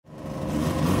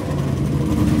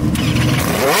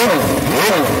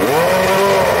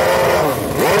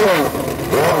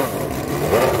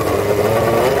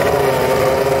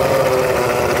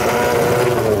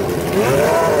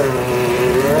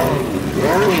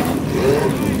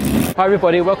Hi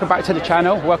everybody, welcome back to the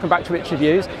channel, welcome back to Rich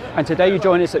Reviews, and today you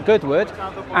join us at Goodwood,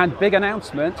 and big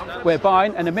announcement, we're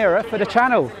buying an Emira for the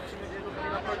channel.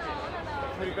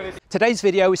 Today's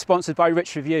video is sponsored by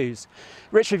Rich Reviews.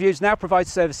 Rich Reviews now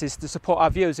provides services to support our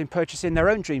viewers in purchasing their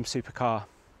own dream supercar.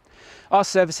 Our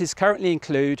services currently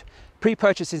include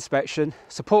pre-purchase inspection,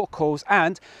 support calls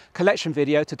and collection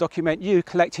video to document you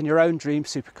collecting your own dream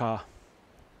supercar.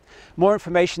 More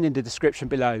information in the description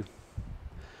below.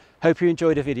 Hope you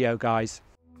enjoyed the video, guys.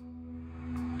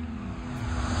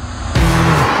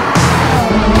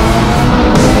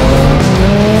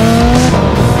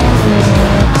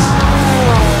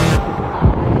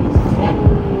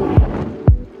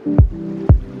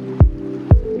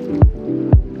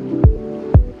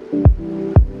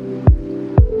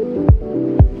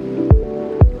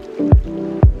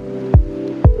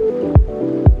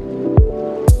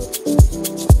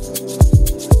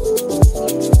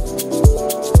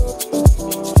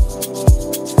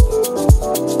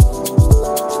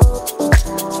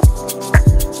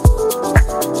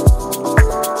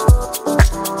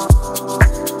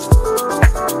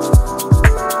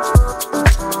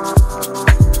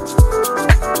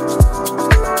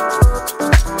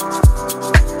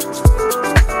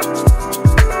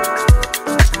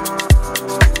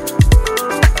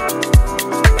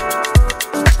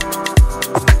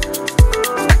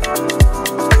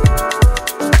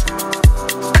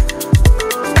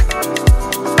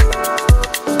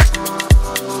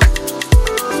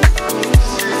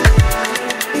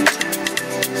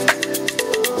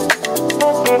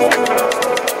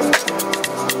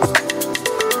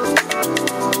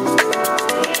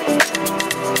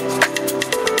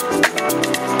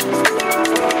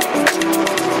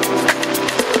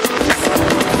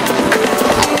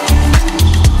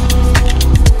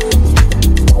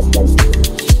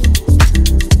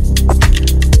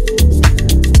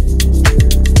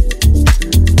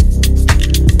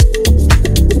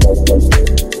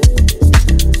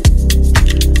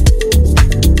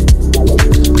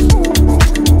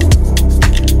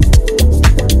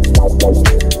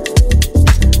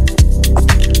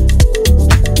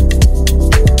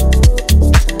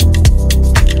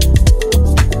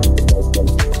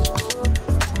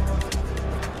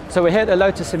 So we're here at the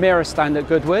Lotus Emira stand at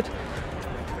Goodwood.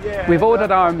 We've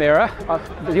ordered our Emira.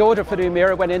 The order for the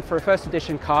Emira went in for a first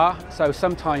edition car, so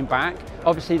some time back.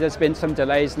 Obviously there's been some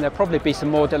delays and there'll probably be some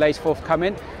more delays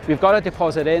forthcoming. We've got a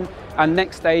deposit in, and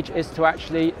next stage is to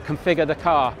actually configure the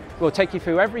car. We'll take you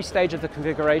through every stage of the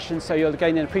configuration so you'll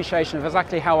gain an appreciation of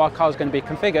exactly how our car is going to be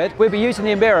configured. We'll be using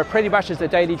the Emira pretty much as the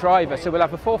daily driver, so we'll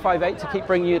have a 458 to keep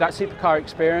bringing you that supercar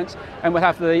experience, and we'll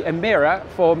have the Emira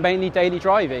for mainly daily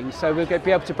driving. So we'll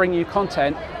be able to bring you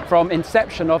content from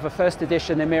inception of a first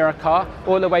edition Emira car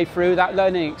all the way through that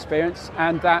learning experience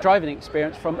and that driving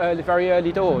experience from very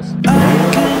early doors.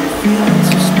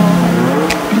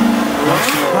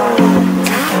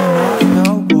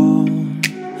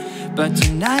 But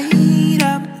tonight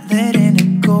I'm letting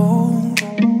it go.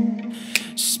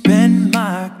 Spend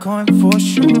my coin for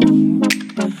sure.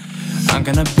 I'm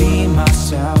gonna be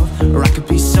myself, or I could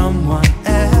be someone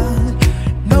else.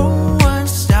 No one's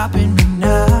stopping me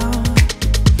now.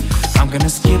 I'm gonna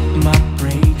skip my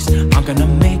breaks, I'm gonna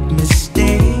make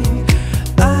mistakes.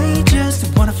 I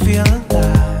just wanna feel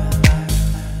alive.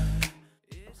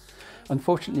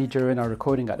 Unfortunately, during our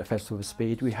recording at the Festival of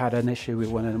Speed, we had an issue with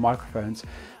one of the microphones.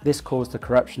 This caused a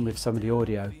corruption with some of the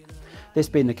audio. This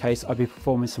being the case, I'll be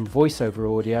performing some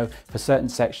voiceover audio for certain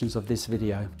sections of this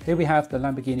video. Here we have the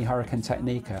Lamborghini Huracan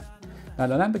Technica. Now,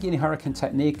 the Lamborghini Huracan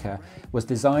Technica was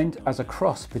designed as a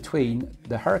cross between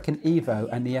the Huracan Evo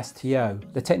and the STO.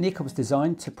 The Technica was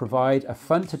designed to provide a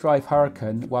fun-to-drive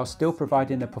Huracan while still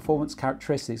providing the performance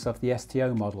characteristics of the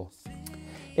STO model.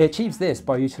 It achieves this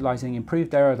by utilising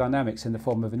improved aerodynamics in the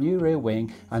form of a new rear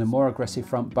wing and a more aggressive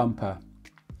front bumper.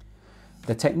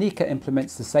 The Technica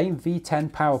implements the same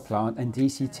V10 power plant and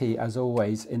DCT as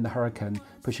always in the Huracan,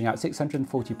 pushing out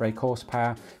 640 brake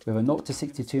horsepower with a 0 to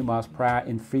 62 miles per hour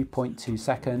in 3.2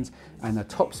 seconds and a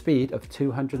top speed of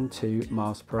 202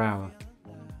 miles per hour.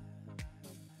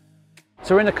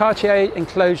 So we're in the Cartier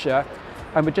enclosure,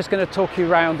 and we're just going to talk you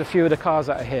around a few of the cars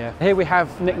that are here. Here we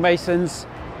have Nick Mason's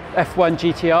F1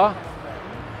 GTR,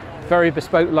 very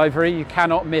bespoke livery. You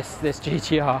cannot miss this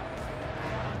GTR.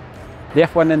 The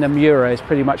F1 and the Emira is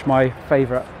pretty much my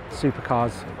favourite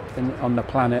supercars on the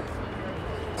planet.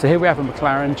 So here we have a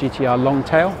McLaren GTR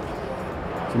Longtail.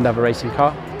 It's another racing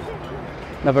car,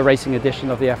 another racing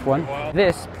edition of the F1.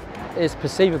 This is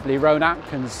perceivably Rowan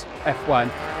Atkin's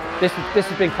F1. This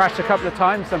has been crashed a couple of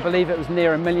times. I believe it was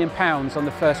near £1 million on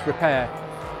the first repair.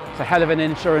 It's a hell of an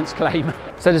insurance claim.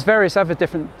 So there's various other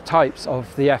different types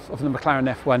of the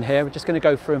McLaren F1 here. We're just going to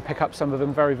go through and pick up some of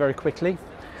them very, very quickly.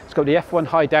 It's got the F1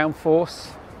 high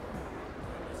downforce.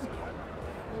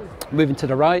 Moving to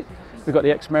the right, we've got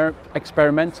the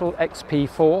experimental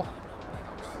XP4.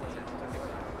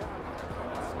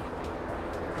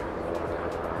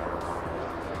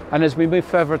 And as we move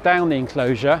further down the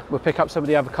enclosure, we'll pick up some of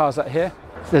the other cars out here.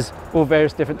 There's all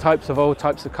various different types of old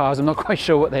types of cars. I'm not quite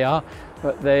sure what they are,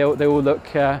 but they all look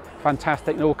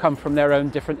fantastic. They all come from their own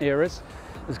different eras.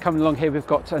 As coming along here, we've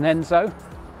got an Enzo,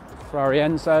 Ferrari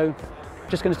Enzo.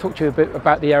 Just going to talk to you a bit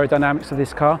about the aerodynamics of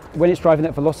this car. When it's driving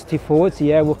at velocity forwards,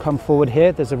 the air will come forward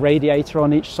here. There's a radiator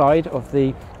on each side of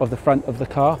the front of the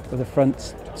car, of the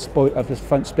front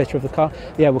splitter of the car.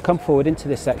 The air will come forward into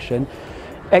this section,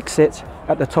 exit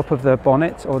at the top of the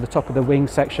bonnet or the top of the wing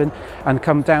section, and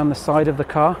come down the side of the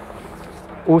car.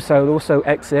 Also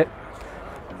exit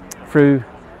through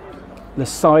the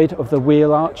side of the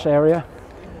wheel arch area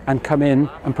and come in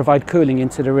and provide cooling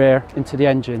into the rear, into the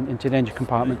engine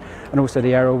compartment. And also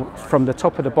the air from the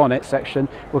top of the bonnet section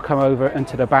will come over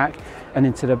into the back and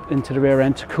into the rear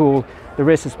end to cool the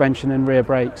rear suspension and rear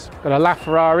brakes. Got a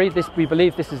LaFerrari. We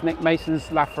believe this is Nick Mason's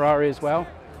LaFerrari as well.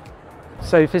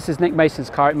 So if this is Nick Mason's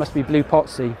car, it must be Blue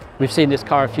Pozzi. We've seen this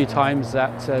car a few times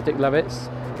at Dick Lovett's.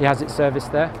 He has it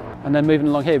serviced there. And then moving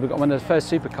along here, we've got one of the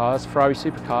first supercars, Ferrari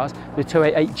supercars, the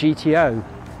 288 GTO.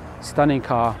 Stunning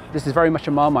car. This is very much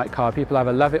a Marmite car. People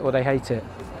either love it or they hate it.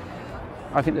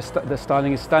 I think the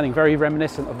styling is stunning, very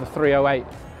reminiscent of the 308,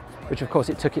 which of course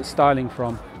it took its styling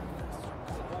from.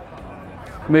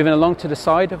 Moving along to the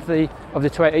side of the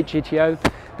 288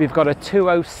 GTO, we've got a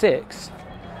 206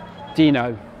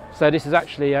 Dino. So this is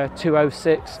actually a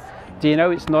 206 Dino.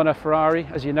 It's not a Ferrari,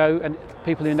 as you know, and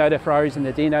people who know their Ferraris and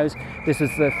their Dinos, this is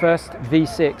the first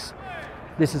V6.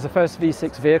 This is the first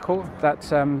V6 vehicle that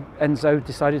Enzo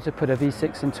decided to put a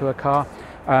V6 into a car.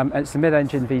 And it's a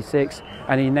mid-engine V6,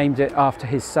 and he named it after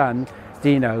his son,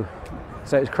 Dino.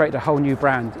 So it's created a whole new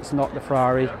brand. It's not the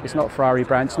Ferrari, it's not a Ferrari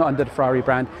brand, it's not under the Ferrari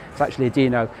brand, it's actually a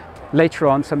Dino. Later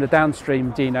on, some of the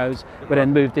downstream Dinos were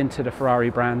then moved into the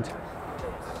Ferrari brand.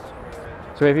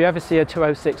 So if you ever see a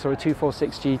 206 or a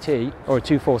 246 GT or a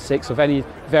 246 of any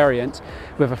variant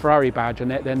with a Ferrari badge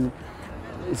on it, then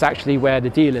it's actually where the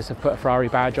dealers have put a Ferrari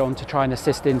badge on to try and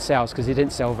assist in sales, because they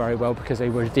didn't sell very well because they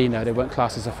were a Dino, they weren't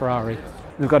classed as a Ferrari.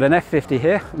 We've got an F50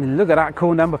 here. I mean, look at that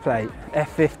cool number plate,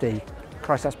 F50.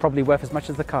 Christ, that's probably worth as much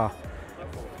as the car.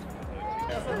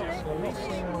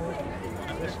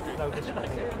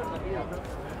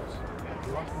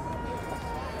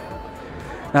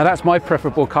 Now that's my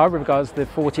preferable car with regards to the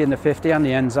 40 and the 50 and the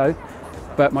Enzo,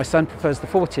 but my son prefers the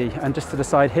 40, and just to the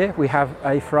side here we have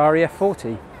a Ferrari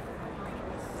F40.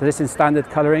 So this is standard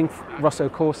colouring, Rosso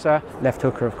Corsa, left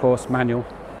hooker of course, manual.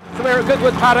 So we're at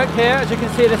Goodwood Paddock here. As you can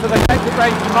see, this is the connected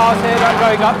range of cars here that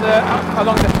are going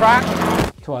along the track.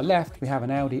 To our left we have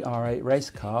an Audi R8 race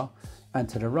car, and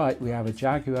to the right we have a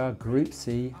Jaguar Group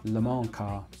C Le Mans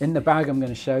car. In the bag I'm going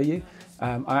to show you,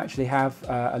 I actually have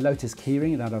a Lotus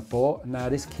keyring that I've bought. Now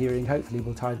this keyring hopefully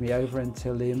will tide me over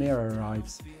until the Emira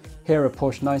arrives. Here a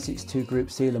Porsche 962 Group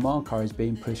C Le Mans car is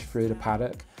being pushed through the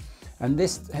paddock. And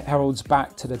this heralds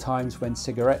back to the times when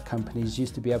cigarette companies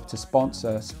used to be able to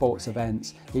sponsor sports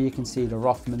events. Here you can see the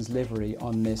Rothmans livery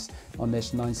on this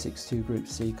 962 Group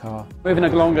C car. Moving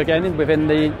along again within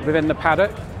the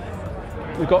paddock,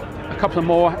 we've got a couple of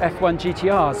more F1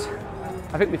 GTRs.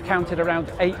 I think we've counted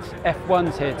around 8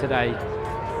 F1s here today.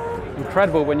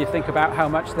 Incredible when you think about how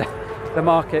much the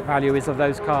market value is of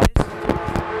those cars.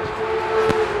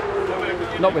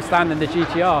 Notwithstanding the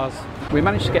GTRs. We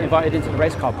managed to get invited into the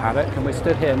race car paddock, and we're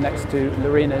stood here next to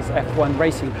Lorena's F1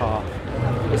 racing car.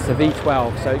 It's the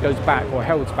V12, so it goes back, or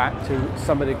heralds back, to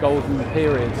some of the golden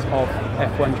periods of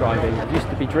F1 driving. It used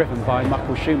to be driven by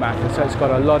Michael Schumacher, so it's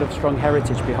got a lot of strong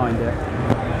heritage behind it.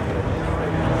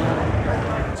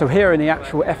 So here in the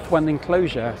actual F1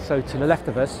 enclosure, so to the left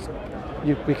of us,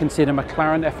 we can see the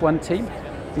McLaren F1 team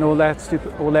and all their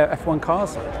F1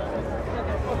 cars.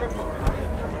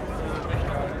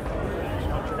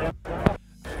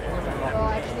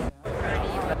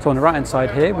 So on the right hand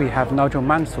side here we have Nigel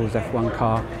Mansell's F1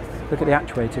 car. Look at the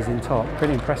actuators in top,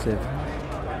 pretty impressive.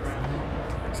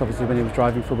 It's obviously when he was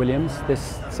driving for Williams.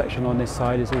 This section on this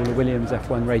side is all the Williams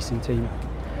F1 racing team.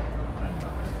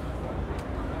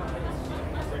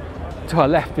 To our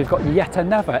left we've got yet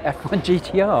another F1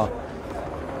 GTR.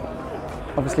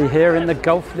 Obviously here in the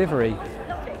Gulf livery.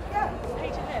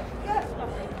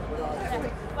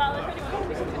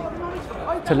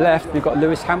 To the left we've got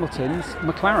Lewis Hamilton's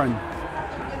McLaren.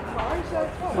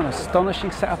 What an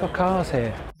astonishing setup of cars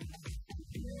here.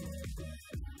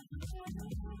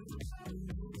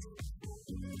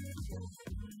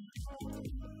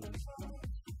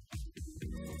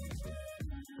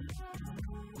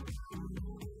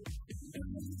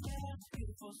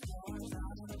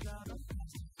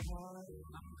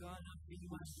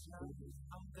 myself.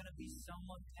 I'm gonna be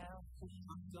someone else.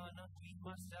 I'm gonna be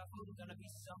myself. I'm gonna be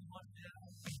someone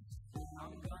else.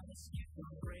 I'm gonna skip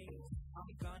my breaks. I'm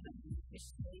gonna make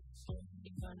mistakes. I'm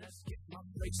gonna skip my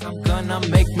breaks. I'm gonna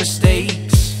make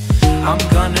mistakes. I'm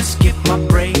gonna skip my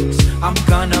breaks. I'm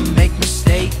gonna make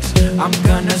mistakes. I'm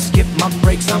gonna skip my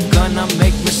breaks. I'm gonna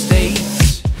make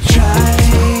mistakes.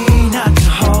 Try not to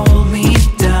hold me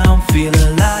down. Feel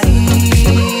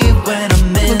alive when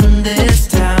I'm in this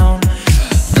town.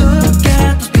 Look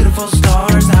at those beautiful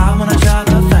stars. I wanna drive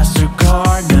a faster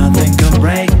car. Nothing can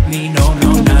break me. No,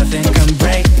 no, nothing can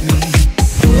break me.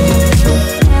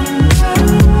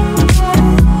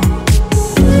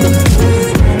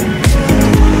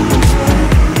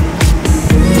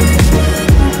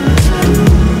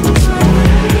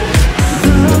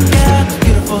 Look at the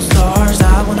beautiful stars.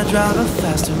 I wanna drive a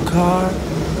faster car.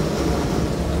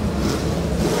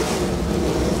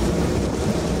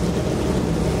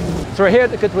 So we're here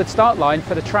at the Goodwood start line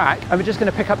for the track, and we're just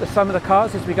going to pick up some of the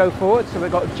cars as we go forward. So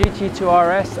we've got GT2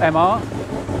 RS MR.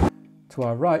 To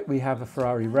our right we have a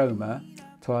Ferrari Roma,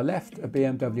 to our left a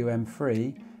BMW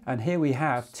M3, and here we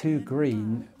have two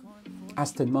green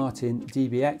Aston Martin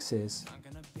DBXs.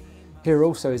 Here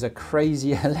also is a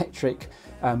crazy electric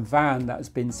van that's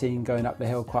been seen going up the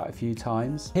hill quite a few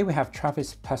times. Here we have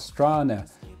Travis Pastrana.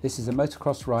 This is a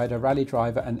motocross rider, rally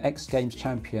driver and X-Games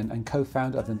champion and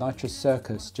co-founder of the Nitrous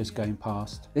Circus, just going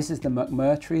past. This is the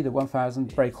McMurtry, the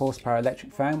 1000 brake horsepower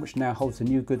electric fan, which now holds the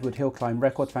new Goodwood hill climb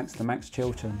record thanks to Max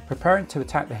Chilton. Preparing to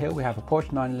attack the hill, we have a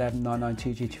Porsche 911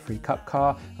 992 GT3 Cup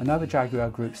car, another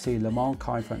Jaguar Group C Le Mans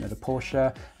car in front of the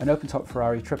Porsche, an open-top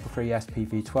Ferrari 333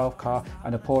 SPV12 car,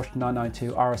 and a Porsche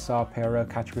 992 RSR Perot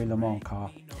category Le Mans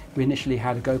car. We initially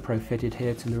had a GoPro fitted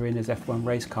here to Lorena's F1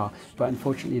 race car, but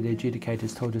unfortunately the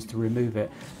adjudicators told us to remove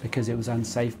it because it was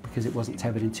unsafe, because it wasn't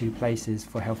tethered in two places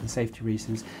for health and safety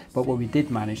reasons. But what we did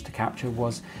manage to capture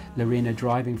was Lorena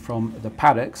driving from the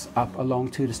paddocks up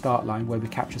along to the start line, where we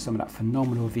captured some of that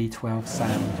phenomenal V12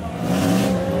 sound.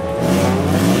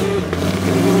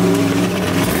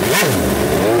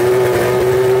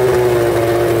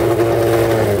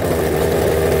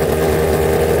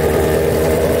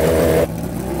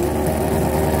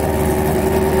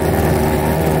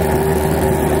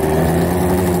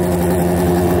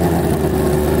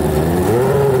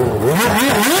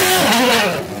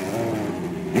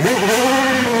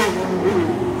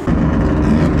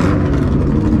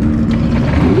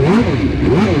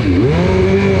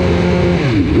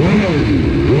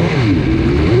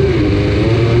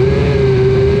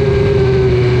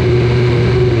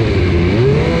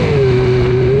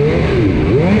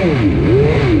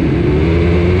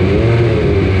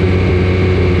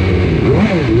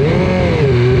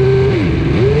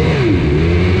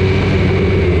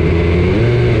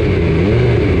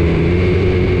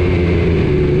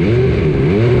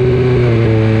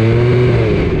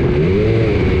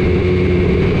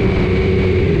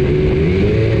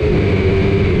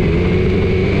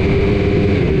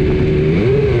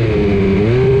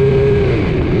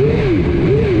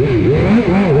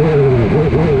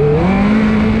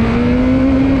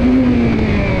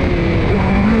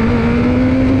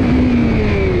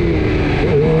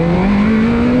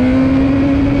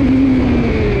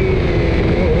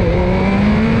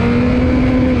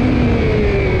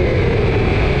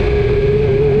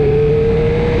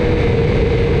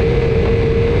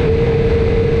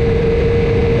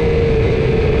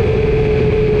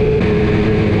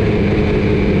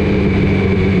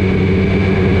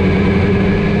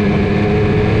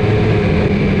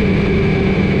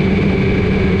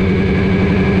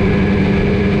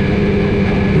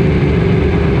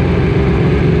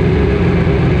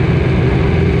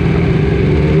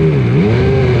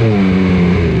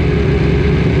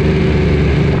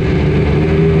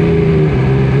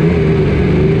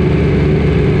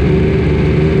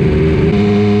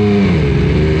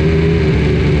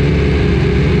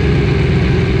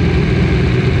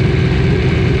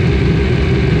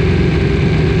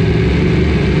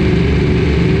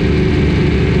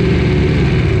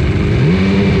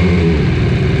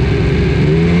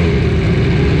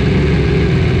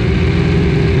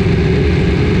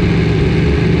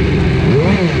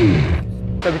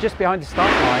 So we're just behind the start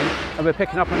line and we're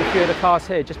picking up on a few of the cars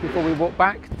here just before we walk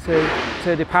back to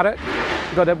the paddock.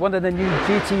 We've got one of the new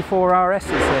GT4 RSs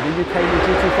here, the UK new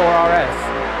GT4 RS.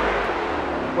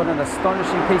 What an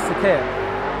astonishing piece of kit.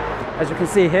 As you can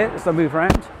see here, as I move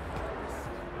around,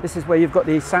 this is where you've got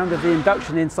the sound of the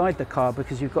induction inside the car,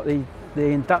 because you've got the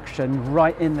induction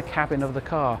right in the cabin of the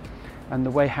car, and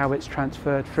the way how it's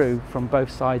transferred through from both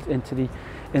sides into the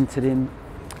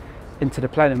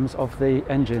plenums of the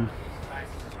engine.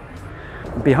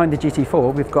 Behind the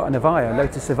GT4 we've got an Evija,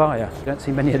 Lotus Evija. You don't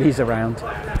see many of these around.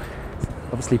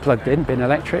 Obviously plugged in, being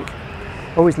electric.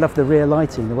 Always love the rear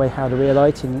lighting, the way how the rear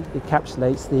lighting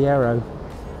encapsulates the aero.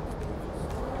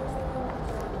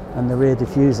 And the rear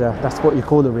diffuser, that's what you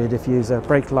call the rear diffuser,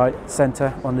 brake light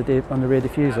centre on the rear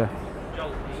diffuser.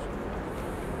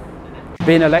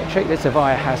 Being electric, this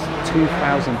Evija has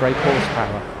 2,000 brake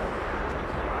horsepower.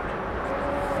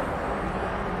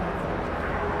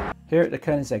 Here at the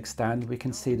Koenigsegg stand we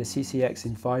can see the CCX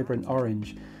in vibrant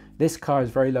orange. This car is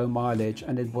very low mileage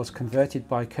and it was converted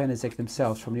by Koenigsegg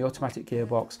themselves from the automatic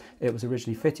gearbox it was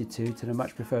originally fitted to the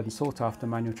much preferred and sought after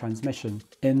manual transmission.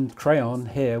 In crayon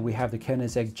here we have the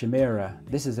Koenigsegg Emira.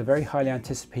 This is a very highly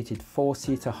anticipated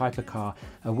 4-seater hypercar,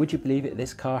 and would you believe it,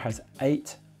 this car has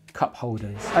 8 cup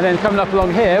holders. And then coming up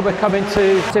along here we're coming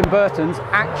to Tim Burton's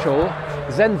actual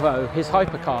Zenvo, his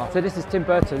hypercar. So this is Tim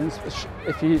Burton's,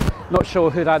 if you're not sure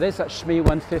who that is, that's Shmee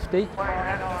 150.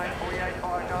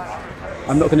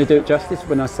 I'm not going to do it justice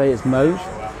when I say it's mauve,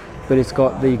 but it's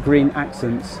got the green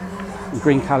accents,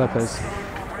 green calipers.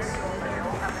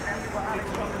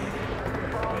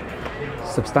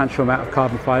 Substantial amount of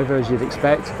carbon fibre as you'd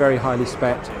expect, very highly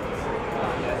spec'd.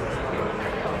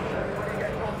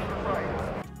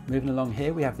 Moving along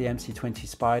here we have the MC20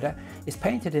 Spider. It's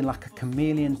painted in like a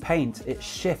chameleon paint. It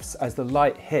shifts as the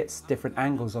light hits different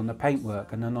angles on the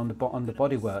paintwork and then on the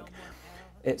bodywork.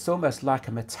 It's almost like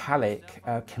a metallic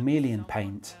chameleon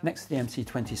paint. Next to the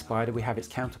MC20 Spider we have its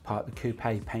counterpart, the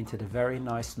Coupe, painted a very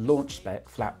nice launch spec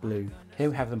flat blue. Here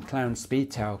we have the McLaren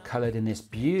Speedtail coloured in this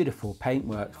beautiful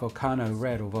paintwork, Volcano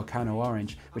Red or Volcano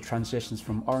Orange, with transitions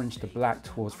from orange to black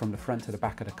towards from the front to the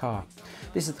back of the car.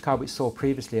 This is the car we saw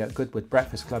previously at Goodwood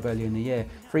Breakfast Club earlier in the year.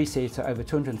 3-seater, over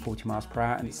 240 miles per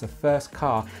hour, and it's the first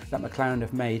car that McLaren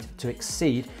have made to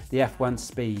exceed the F1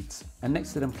 speeds. And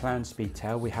next to the McLaren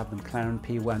Speedtail we have the McLaren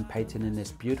P1 painted in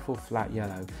this beautiful flat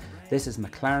yellow. This is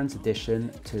McLaren's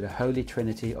addition to the holy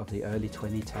trinity of the early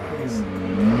 2010s.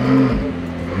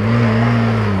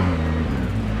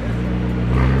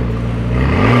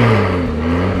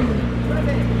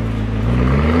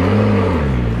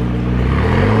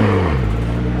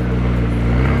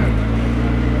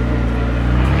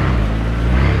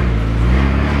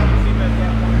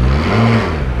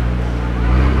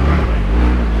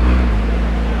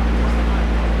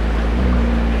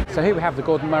 So here we have the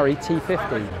Gordon Murray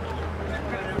T50.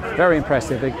 Very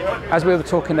impressive. As we were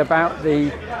talking about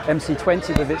the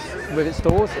MC20 with its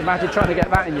doors, imagine trying to get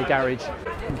that in your garage.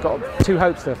 You've got 2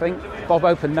 hopes I think, Bob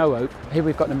Hope and no hope. Here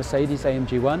we've got the Mercedes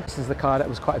AMG 1. This is the car that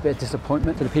was quite a bit of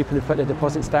disappointment to the people who put their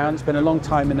deposits down. It's been a long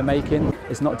time in the making.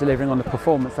 It's not delivering on the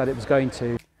performance that it was going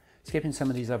to. Skipping some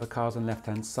of these other cars on the left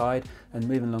hand side and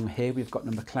moving along here we've got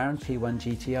the McLaren P1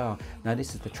 GTR. Now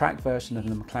this is the track version of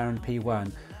the McLaren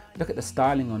P1. Look at the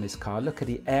styling on this car, look at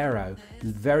the aero,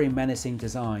 very menacing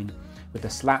design with the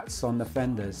slats on the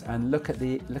fenders, and look at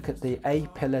the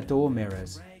A-pillar door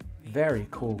mirrors. Very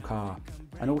cool car,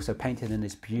 and also painted in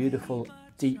this beautiful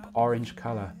deep orange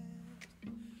colour.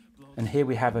 And here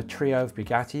we have a trio of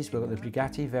Bugattis. We've got the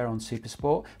Bugatti Veyron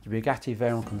Supersport, the Bugatti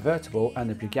Veyron Convertible and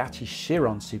the Bugatti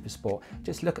Chiron Supersport.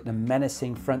 Just look at the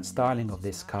menacing front styling of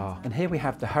this car. And here we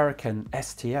have the Huracan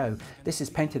STO. This is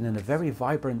painted in a very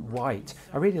vibrant white.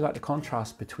 I really like the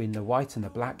contrast between the white and the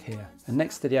black here. And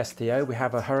next to the STO we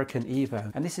have a Huracan Evo,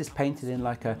 and this is painted in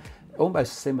like a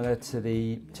almost similar to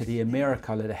the Emira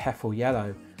colour, the Heffel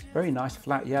yellow. Very nice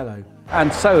flat yellow.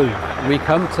 And so we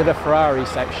come to the Ferrari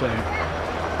section.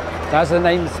 As the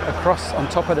names across on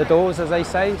top of the doors, as they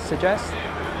say, suggest,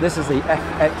 this is the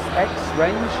FXX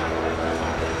range.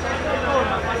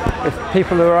 If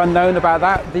people who are unknown about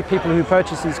that, the people who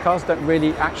purchase these cars don't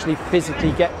really actually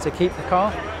physically get to keep the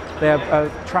car. They're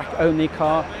a track-only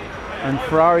car, and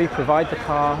Ferrari provide the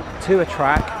car to a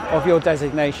track of your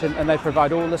designation, and they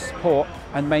provide all the support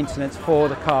and maintenance for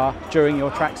the car during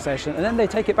your track session, and then they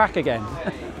take it back again.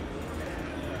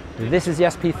 This is the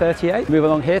SP38. Move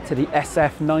along here to the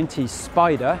SF90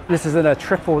 Spider. This is in a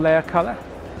triple layer colour.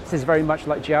 This is very much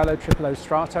like Giallo Triplo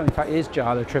Strato. In fact, it is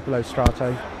Giallo Triplo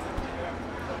Strato.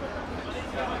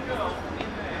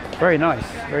 Very nice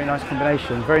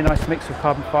combination. Very nice mix of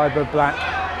carbon fibre, black,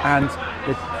 and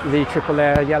the triple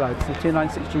layer yellow. It's the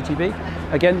 296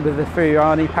 GTB. Again with the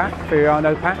Furiano pack.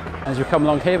 As we come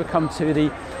along here, we come to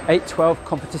the 812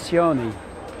 Competizione.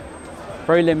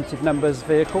 Very limited numbers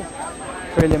vehicle.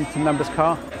 Very limited numbers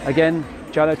car. Again,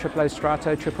 Giallo Triplo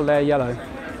Strato, triple layer yellow.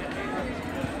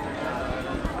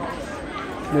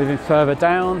 Moving further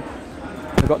down,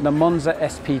 we've got the Monza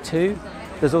SP2.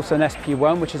 There's also an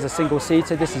SP1, which is a single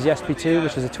seater. This is the SP2,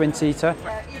 which is a twin seater.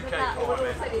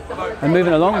 And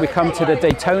moving along, we come to the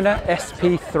Daytona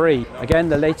SP3. Again,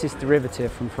 the latest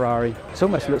derivative from Ferrari. It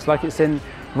almost looks like it's in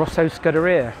Rosso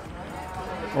Scuderia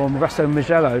or Rosso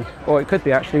Mugello, or it could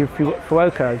be actually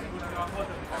Fuoco.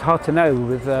 It's hard to know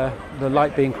with the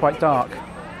light being quite dark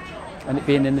and it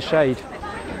being in the shade.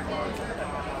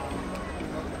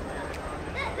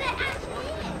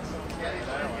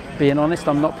 Being honest,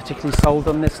 I'm not particularly sold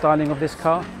on this styling of this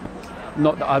car.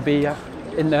 Not that I'd be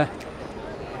in the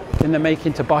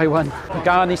making to buy one.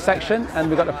 Pagani section, and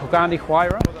we've got the Pagani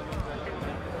Huayra.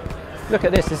 Look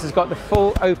at this, this has got the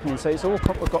full opening, so it's all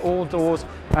we've got all doors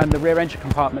and the rear engine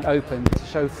compartment open to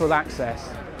show full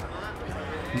access.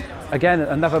 Again,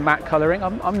 another matte colouring.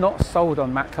 I'm not sold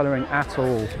on matte colouring at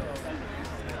all.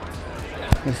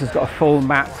 This has got a full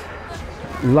matte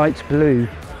light blue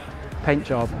paint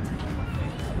job.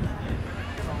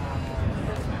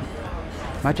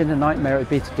 Imagine the nightmare it would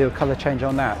be to do a colour change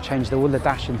on that, change all the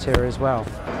dash interior as well.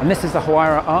 And this is the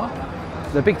Huayra R.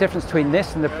 The big difference between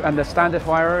this and the standard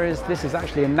Huayra is this is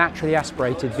actually a naturally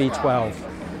aspirated V12.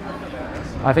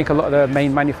 I think a lot of the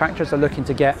main manufacturers are looking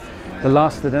to get the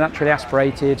last of the naturally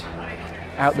aspirated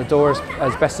out the door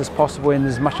as best as possible in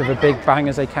as much of a big bang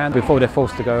as they can before they're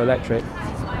forced to go electric.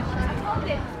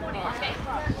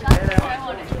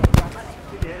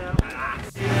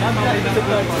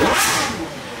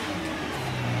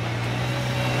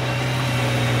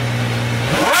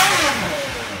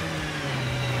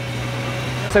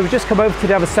 So we've just come over to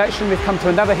the other section, we've come to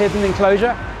another hidden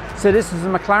enclosure. So this is a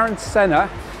McLaren Senna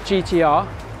GTR.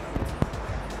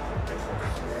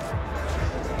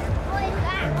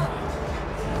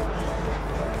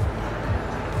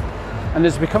 And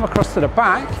as we come across to the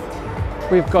back,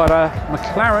 we've got a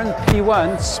McLaren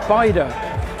P1 Spider.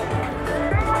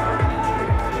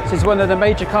 This is one of the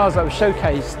major cars that was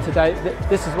showcased today.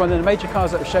 This is one of the major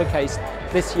cars that was showcased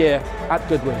this year at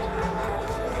Goodwood.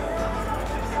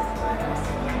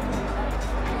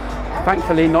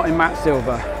 Thankfully not in matte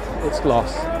silver, it's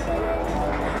gloss.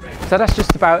 So that's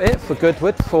just about it for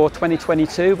Goodwood for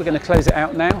 2022. We're going to close it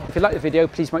out now. If you like the video,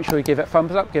 please make sure you give it a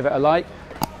thumbs up, give it a like.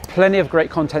 Plenty of great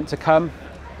content to come.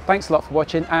 Thanks a lot for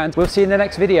watching, and we'll see you in the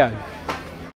next video.